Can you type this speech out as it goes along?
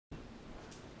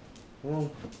Come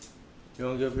on. You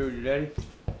wanna get up here with your daddy?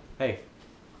 Hey.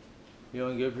 You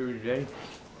wanna get up here with your daddy?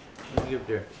 Let me get up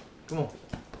there. Come on.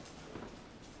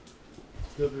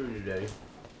 Get up here with your daddy.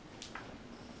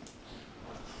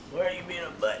 Why are you being a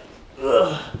butt?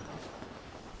 Ugh.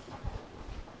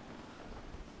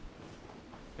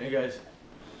 Hey guys.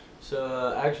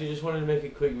 So I actually just wanted to make a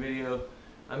quick video.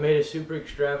 I made a super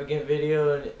extravagant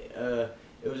video, and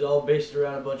it was all based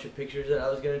around a bunch of pictures that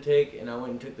I was going to take, and I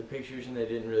went and took the pictures and they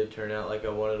didn't really turn out like I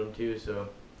wanted them to, so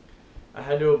I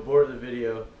had to abort the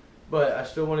video. But I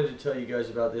still wanted to tell you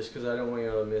guys about this because I don't want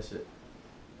you all to miss it.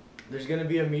 There's going to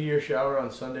be a meteor shower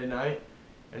on Sunday night,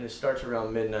 and it starts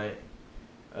around midnight.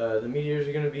 The meteors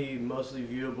are going to be mostly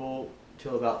viewable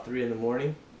till about 3 in the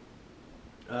morning,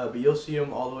 but you'll see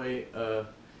them all the way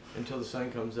until the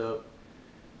sun comes up.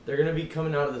 They're going to be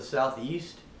coming out of the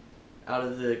southeast, out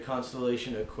of the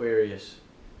constellation Aquarius.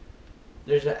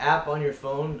 There's an app on your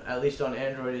phone, at least on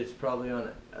Android, it's probably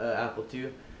on Apple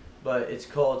too, but it's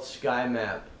called Sky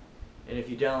Map, and if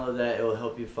you download that, it will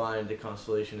help you find the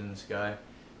constellation in the sky.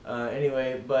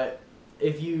 Anyway, but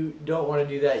if you don't want to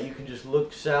do that, you can just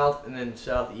look south and then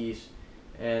southeast,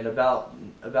 and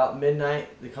about midnight,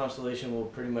 the constellation will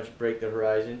pretty much break the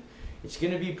horizon. It's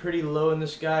going to be pretty low in the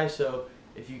sky, so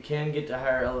if you can get to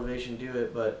higher elevation, do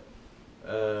it, but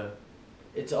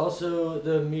it's also,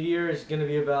 the meteor is going to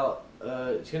be about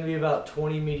it's going to be about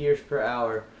 20 meteors per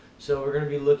hour, so we're going to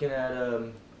be looking at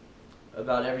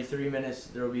about every 3 minutes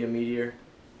there will be a meteor.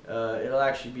 It'll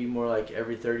actually be more like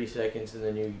every 30 seconds, and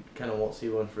then you kind of won't see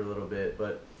one for a little bit.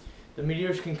 But the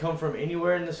meteors can come from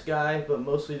anywhere in the sky, but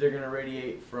mostly they're going to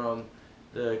radiate from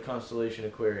the constellation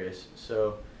Aquarius,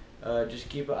 so just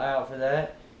keep an eye out for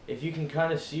that. If you can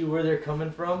kind of see where they're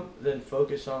coming from, then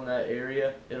focus on that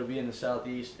area. It'll be in the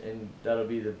southeast, and that'll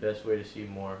be the best way to see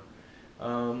more.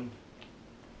 I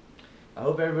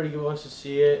hope everybody wants to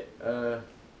see it, or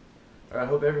I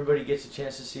hope everybody gets a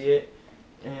chance to see it.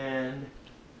 And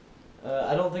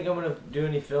I don't think I'm going to do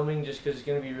any filming just because it's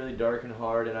going to be really dark and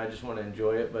hard, and I just want to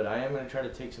enjoy it. But I am going to try to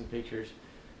take some pictures.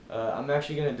 I'm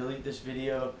actually going to delete this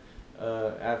video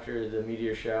after the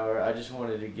meteor shower. I just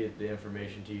wanted to get the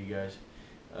information to you guys.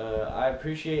 I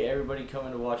appreciate everybody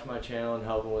coming to watch my channel and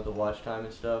helping with the watch time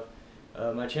and stuff.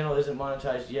 My channel isn't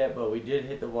monetized yet, but we did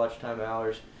hit the watch time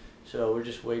hours, so we're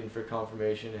just waiting for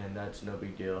confirmation, and that's no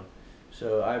big deal.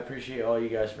 So I appreciate all you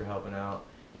guys for helping out,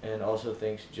 and also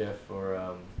thanks Jeff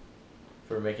for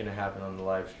making it happen on the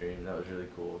live stream. That was really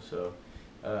cool. So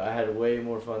I had way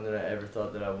more fun than I ever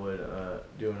thought that I would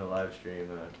doing a live stream.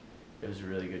 It was a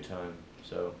really good time.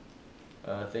 So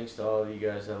thanks to all of you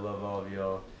guys. I love all of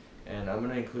y'all. And I'm going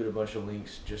to include a bunch of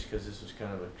links just because this was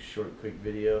kind of a short, quick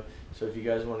video. So if you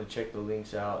guys want to check the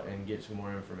links out and get some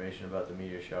more information about the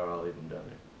meteor shower, I'll leave them down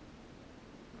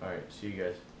there. Alright, see you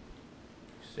guys.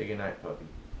 Say goodnight, puppy.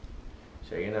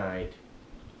 Say goodnight.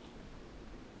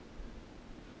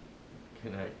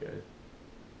 Good night, guys.